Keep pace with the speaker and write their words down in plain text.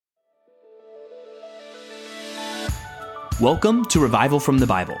Welcome to Revival from the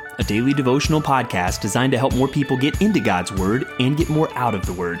Bible, a daily devotional podcast designed to help more people get into God's Word and get more out of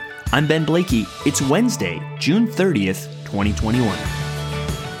the Word. I'm Ben Blakey. It's Wednesday, June 30th, 2021.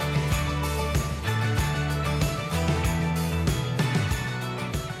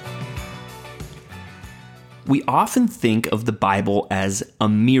 We often think of the Bible as a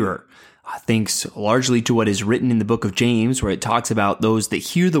mirror. Thanks largely to what is written in the book of James, where it talks about those that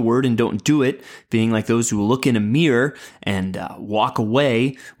hear the word and don't do it, being like those who look in a mirror and walk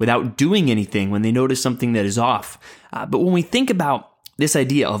away without doing anything when they notice something that is off. But when we think about this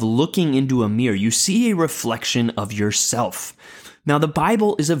idea of looking into a mirror, you see a reflection of yourself. Now, the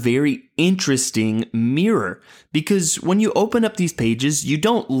Bible is a very interesting mirror because when you open up these pages, you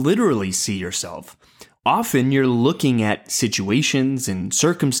don't literally see yourself. Often you're looking at situations and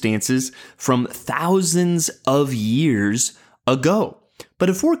circumstances from thousands of years ago. But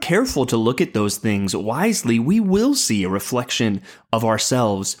if we're careful to look at those things wisely, we will see a reflection of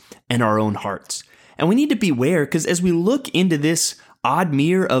ourselves and our own hearts. And we need to beware because as we look into this odd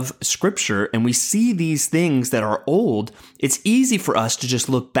mirror of Scripture and we see these things that are old, it's easy for us to just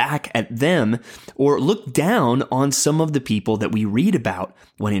look back at them or look down on some of the people that we read about,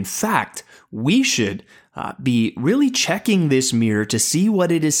 when in fact, we should be really checking this mirror to see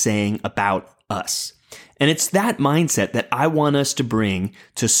what it is saying about us. And it's that mindset that I want us to bring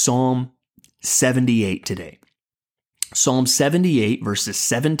to Psalm 78 today. Psalm 78, verses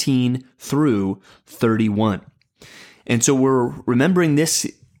 17 through 31. And so we're remembering this,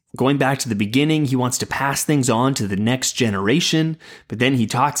 going back to the beginning. He wants to pass things on to the next generation, but then he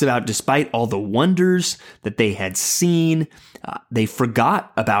talks about despite all the wonders that they had seen, they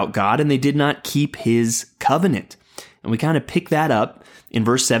forgot about God and they did not keep his covenant. And we kind of pick that up in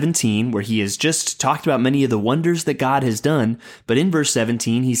verse 17, where he has just talked about many of the wonders that God has done. But in verse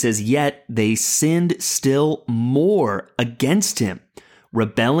 17, he says, "Yet they sinned still more against him,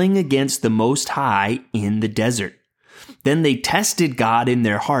 rebelling against the Most High in the desert. Then they tested God in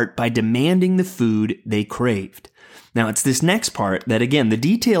their heart by demanding the food they craved." Now, it's this next part that, again, the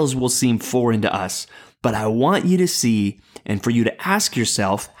details will seem foreign to us, but I want you to see and for you to ask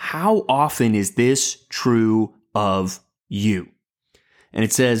yourself, how often is this true of you? And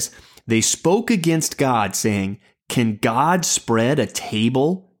it says, "They spoke against God, saying, 'Can God spread a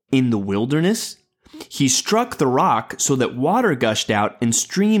table in the wilderness? He struck the rock so that water gushed out and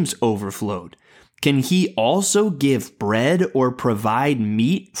streams overflowed. Can he also give bread or provide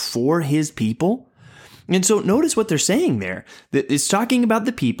meat for his people?'" And so notice what they're saying there. It's talking about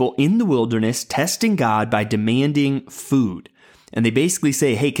the people in the wilderness testing God by demanding food. And they basically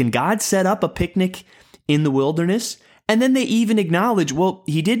say, hey, can God set up a picnic in the wilderness? And then they even acknowledge, well,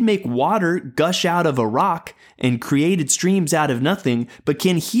 he did make water gush out of a rock and created streams out of nothing, but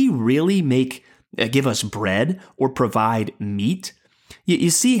can he really give us bread or provide meat? You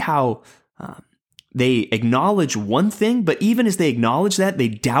see how they acknowledge one thing, but even as they acknowledge that, they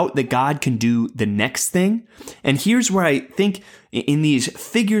doubt that God can do the next thing. And here's where I think in these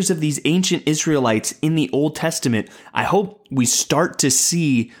figures of these ancient Israelites in the Old Testament, I hope we start to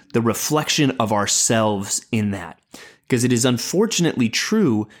see the reflection of ourselves in that. Because it is unfortunately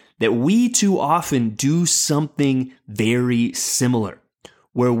true that we too often do something very similar,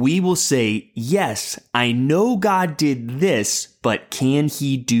 where we will say, yes, I know God did this, but can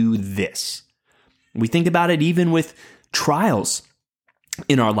he do this? We think about it even with trials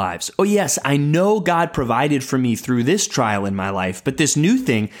in our lives. Oh yes, I know God provided for me through this trial in my life, but this new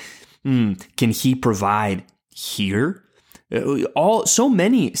thing, can he provide here? So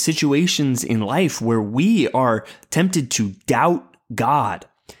many situations in life where we are tempted to doubt God,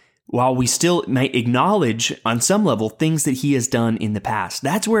 while we still might acknowledge on some level things that he has done in the past.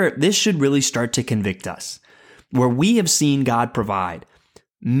 That's where this should really start to convict us, where we have seen God provide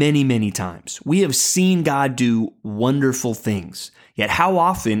many, many times. We have seen God do wonderful things. Yet how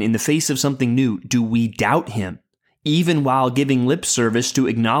often in the face of something new do we doubt him, even while giving lip service to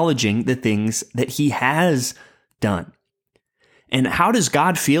acknowledging the things that he has done? And how does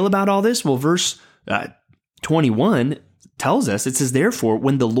God feel about all this? Well, verse 21 tells us, it says, "Therefore,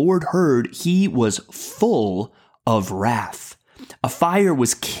 when the Lord heard, he was full of wrath. A fire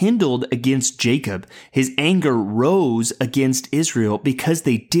was kindled against Jacob. His anger rose against Israel because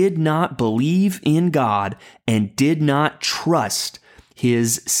they did not believe in God and did not trust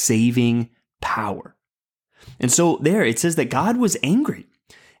his saving power." And so there it says that God was angry.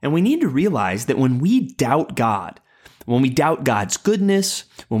 And we need to realize that when we doubt God, when we doubt God's goodness,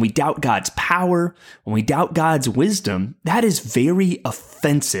 when we doubt God's power, when we doubt God's wisdom, that is very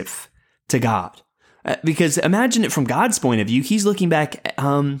offensive to God. Because imagine it from God's point of view. He's looking back.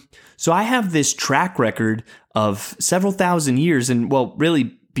 So I have this track record of several thousand years, and well,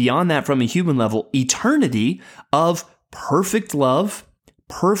 really beyond that from a human level, eternity of perfect love,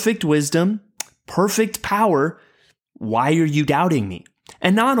 perfect wisdom, perfect power. Why are you doubting me?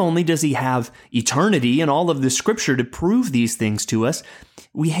 And not only does he have eternity and all of the scripture to prove these things to us,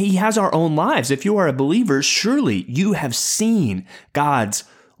 he has our own lives. If you are a believer, surely you have seen God's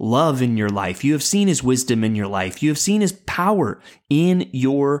love in your life. You have seen his wisdom in your life. You have seen his power in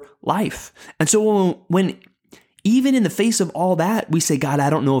your life. And so when even in the face of all that, we say, God, I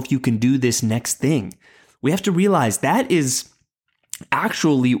don't know if you can do this next thing. We have to realize that is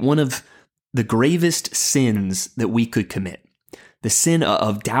actually one of the gravest sins that we could commit. The sin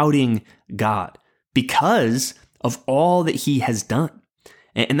of doubting God because of all that he has done.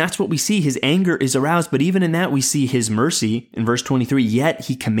 And that's what we see. His anger is aroused, but even in that we see his mercy in verse 23. Yet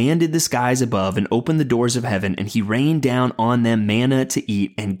he commanded the skies above and opened the doors of heaven, and he rained down on them manna to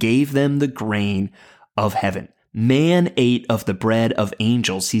eat and gave them the grain of heaven. Man ate of the bread of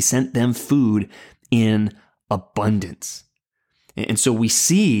angels. He sent them food in abundance. And so we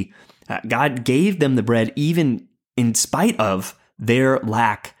see God gave them the bread even in spite of their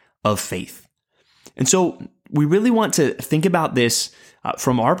lack of faith. And so we really want to think about this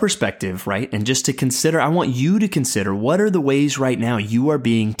from our perspective, right? And just to consider, I want you to consider, what are the ways right now you are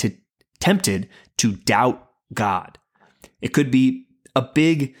being tempted to doubt God? It could be a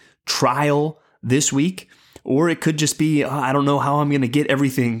big trial this week, or it could just be, I don't know how I'm going to get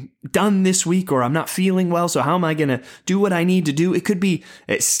everything done this week, or I'm not feeling well, so how am I going to do what I need to do? It could be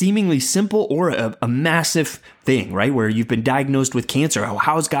seemingly simple or a massive thing, right? Where you've been diagnosed with cancer.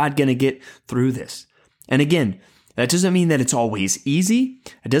 How's God going to get through this? And again, that doesn't mean that it's always easy.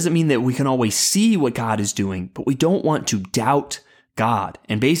 It doesn't mean that we can always see what God is doing, but we don't want to doubt God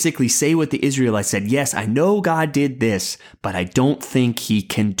and basically say what the Israelites said. Yes, I know God did this, but I don't think he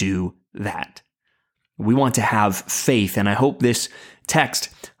can do that. We want to have faith, and I hope this text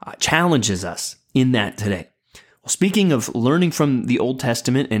challenges us in that today. Well, speaking of learning from the Old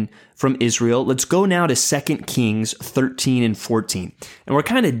Testament and from Israel, let's go now to 2 Kings 13 and 14. And we're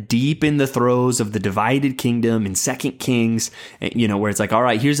kind of deep in the throes of the divided kingdom in 2 Kings, where it's like, all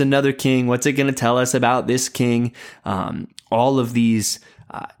right, here's another king. What's it going to tell us about this king? All of these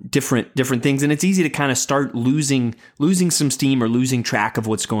different things. And it's easy to kind of start losing some steam or losing track of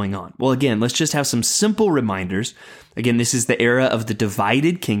what's going on. Well, again, let's just have some simple reminders. Again, this is the era of the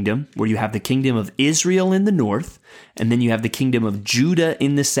divided kingdom, where you have the kingdom of Israel in the north, and then you have the kingdom of Judah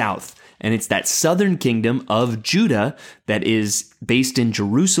in the south. And it's that southern kingdom of Judah that is based in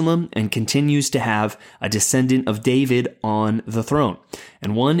Jerusalem and continues to have a descendant of David on the throne.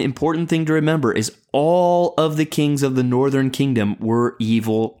 And one important thing to remember is all of the kings of the northern kingdom were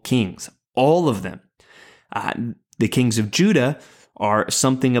evil kings. All of them. The kings of Judah are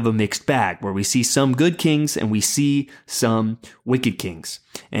something of a mixed bag, where we see some good kings and we see some wicked kings.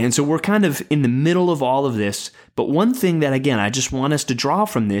 And so we're kind of in the middle of all of this. But one thing that, again, I just want us to draw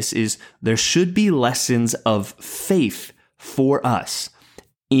from this is there should be lessons of faith for us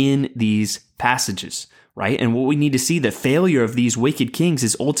in these passages, right? And what we need to see, the failure of these wicked kings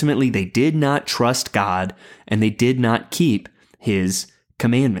is ultimately they did not trust God and they did not keep his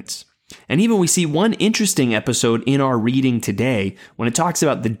commandments. And even we see one interesting episode in our reading today when it talks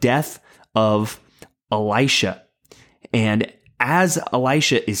about the death of Elisha. And as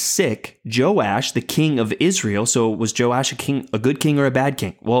Elisha is sick, Joash, the king of Israel, so was Joash a good king or a bad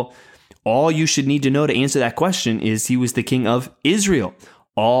king? Well, all you should need to know to answer that question is he was the king of Israel.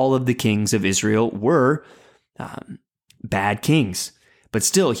 All of the kings of Israel were bad kings. But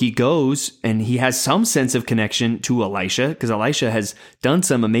still, he goes and he has some sense of connection to Elisha, because Elisha has done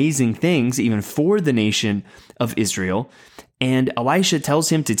some amazing things even for the nation of Israel. And Elisha tells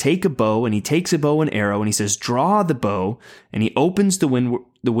him to take a bow, and he takes a bow and arrow, and he says, draw the bow, and he opens the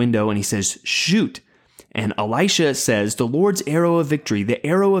window, and he says, shoot. And Elisha says, the Lord's arrow of victory, the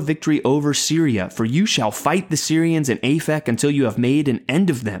arrow of victory over Syria, for you shall fight the Syrians in Aphek until you have made an end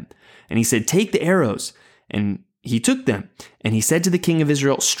of them. And he said, take the arrows. And he took them, and he said to the king of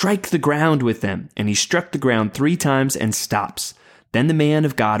Israel, strike the ground with them. And he struck the ground 3 times and stops. Then the man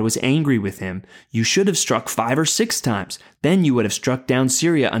of God was angry with him. You should have struck 5 or 6 times. Then you would have struck down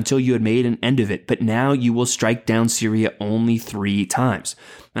Syria until you had made an end of it. But now you will strike down Syria only 3 times.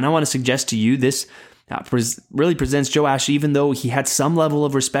 And I want to suggest to you this really presents Joash, even though he had some level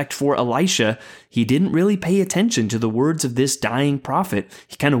of respect for Elisha, he didn't really pay attention to the words of this dying prophet.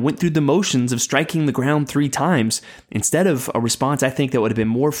 He kind of went through the motions of striking the ground 3 times instead of a response, I think, that would have been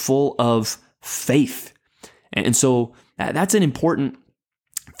more full of faith. And so that's an important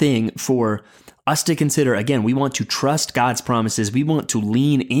thing for us to consider. Again, we want to trust God's promises. We want to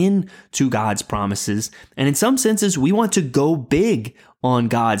lean in to God's promises. And in some senses, we want to go big on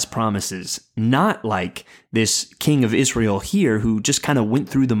God's promises, not like this king of Israel here who just kind of went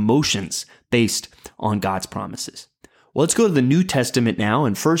through the motions based on God's promises. Well, let's go to the New Testament now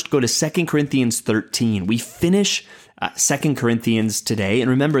and first go to 2 Corinthians 13. We finish 2 Corinthians today. And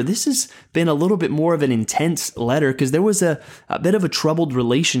remember, this has been a little bit more of an intense letter because there was a bit of a troubled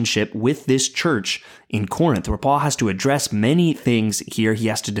relationship with this church in Corinth, where Paul has to address many things here. He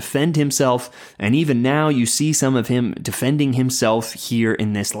has to defend himself. And even now you see some of him defending himself here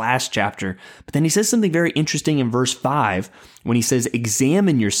in this last chapter. But then he says something very interesting in verse 5 when he says,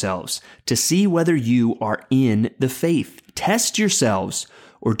 "Examine yourselves to see whether you are in the faith. Test yourselves.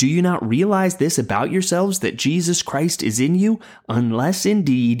 Or do you not realize this about yourselves, that Jesus Christ is in you, unless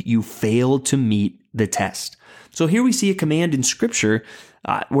indeed you fail to meet the test?" So here we see a command in Scripture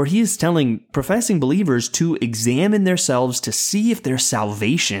where he is telling professing believers to examine themselves to see if their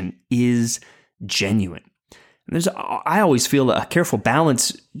salvation is genuine. I always feel a careful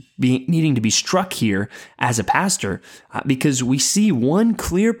balance needing to be struck here as a pastor because we see one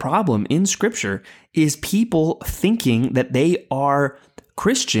clear problem in Scripture is people thinking that they are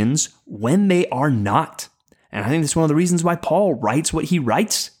Christians when they are not. And I think that's one of the reasons why Paul writes what he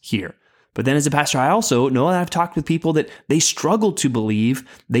writes here. But then as a pastor, I also know that I've talked with people that they struggle to believe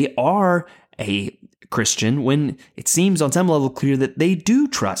they are a Christian when it seems on some level clear that they do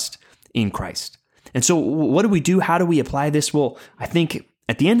trust in Christ. And so what do we do? How do we apply this? Well, I think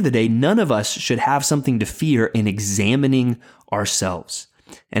at the end of the day, none of us should have something to fear in examining ourselves.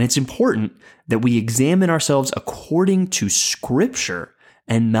 And it's important that we examine ourselves according to Scripture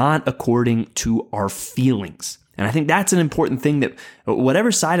and not according to our feelings. And I think that's an important thing that whatever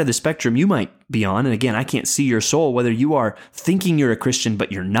side of the spectrum you might be on, and again, I can't see your soul, whether you are thinking you're a Christian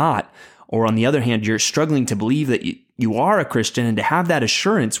but you're not, or on the other hand, you're struggling to believe that you are a Christian and to have that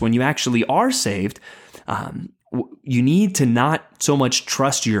assurance when you actually are saved, you need to not so much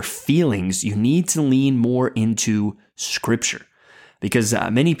trust your feelings. You need to lean more into Scripture. Because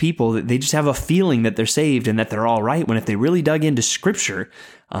many people, they just have a feeling that they're saved and that they're all right, when if they really dug into Scripture,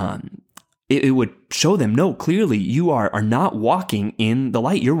 it would show them, no, clearly you are not walking in the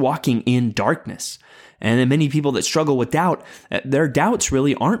light. You're walking in darkness. And then many people that struggle with doubt, their doubts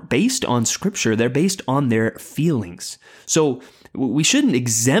really aren't based on Scripture. They're based on their feelings. So we shouldn't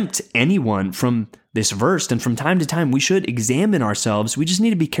exempt anyone from this verse, and from time to time we should examine ourselves. We just need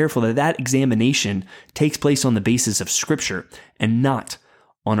to be careful that that examination takes place on the basis of Scripture and not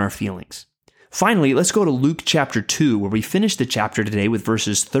on our feelings. Finally, let's go to Luke chapter 2, where we finish the chapter today with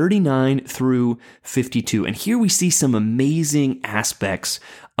verses 39 through 52. And here we see some amazing aspects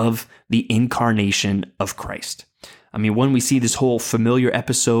of the incarnation of Christ. I mean, when we see this whole familiar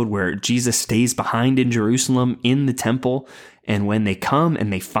episode where Jesus stays behind in Jerusalem in the temple, and when they come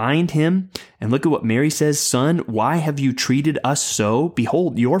and they find him, and look at what Mary says, "Son, why have you treated us so?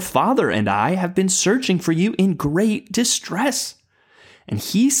 Behold, your father and I have been searching for you in great distress." And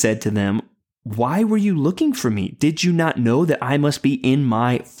he said to them, "Why were you looking for me? Did you not know that I must be in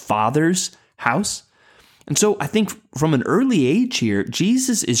my Father's house?" And so I think from an early age here,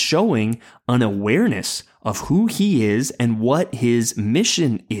 Jesus is showing an awareness of who he is and what his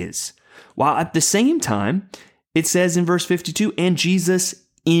mission is. While at the same time, it says in verse 52, "And Jesus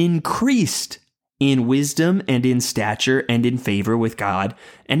increased in wisdom and in stature and in favor with God."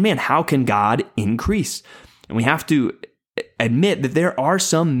 And man, how can God increase? And we have to admit that there are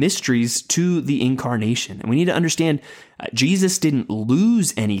some mysteries to the incarnation. And we need to understand Jesus didn't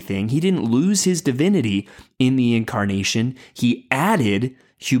lose anything. He didn't lose his divinity in the incarnation. He added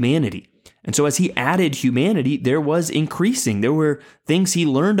humanity. And so as he added humanity, there was increasing. There were things he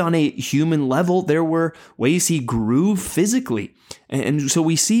learned on a human level. There were ways he grew physically. And so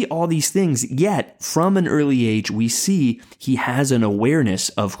we see all these things, yet from an early age, we see he has an awareness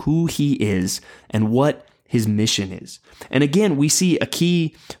of who he is and what his mission is. And again, we see a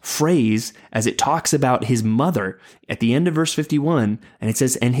key phrase as it talks about his mother at the end of verse 51, and it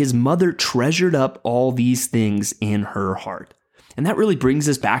says, "And his mother treasured up all these things in her heart." And that really brings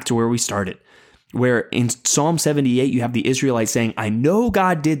us back to where we started, where in Psalm 78, you have the Israelites saying, "I know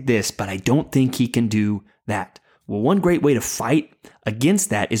God did this, but I don't think he can do that." Well, one great way to fight against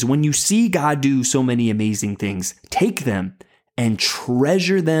that is when you see God do so many amazing things, take them and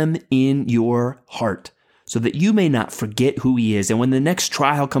treasure them in your heart, so that you may not forget who he is. And when the next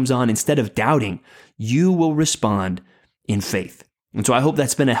trial comes on, instead of doubting, you will respond in faith. And so I hope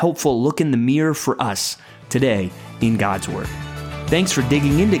that's been a helpful look in the mirror for us today in God's Word. Thanks for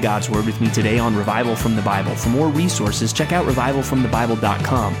digging into God's Word with me today on Revival from the Bible. For more resources, check out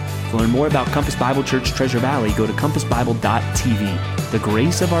revivalfromthebible.com. To learn more about Compass Bible Church Treasure Valley, go to compassbible.tv. The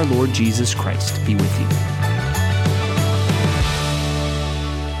grace of our Lord Jesus Christ be with you.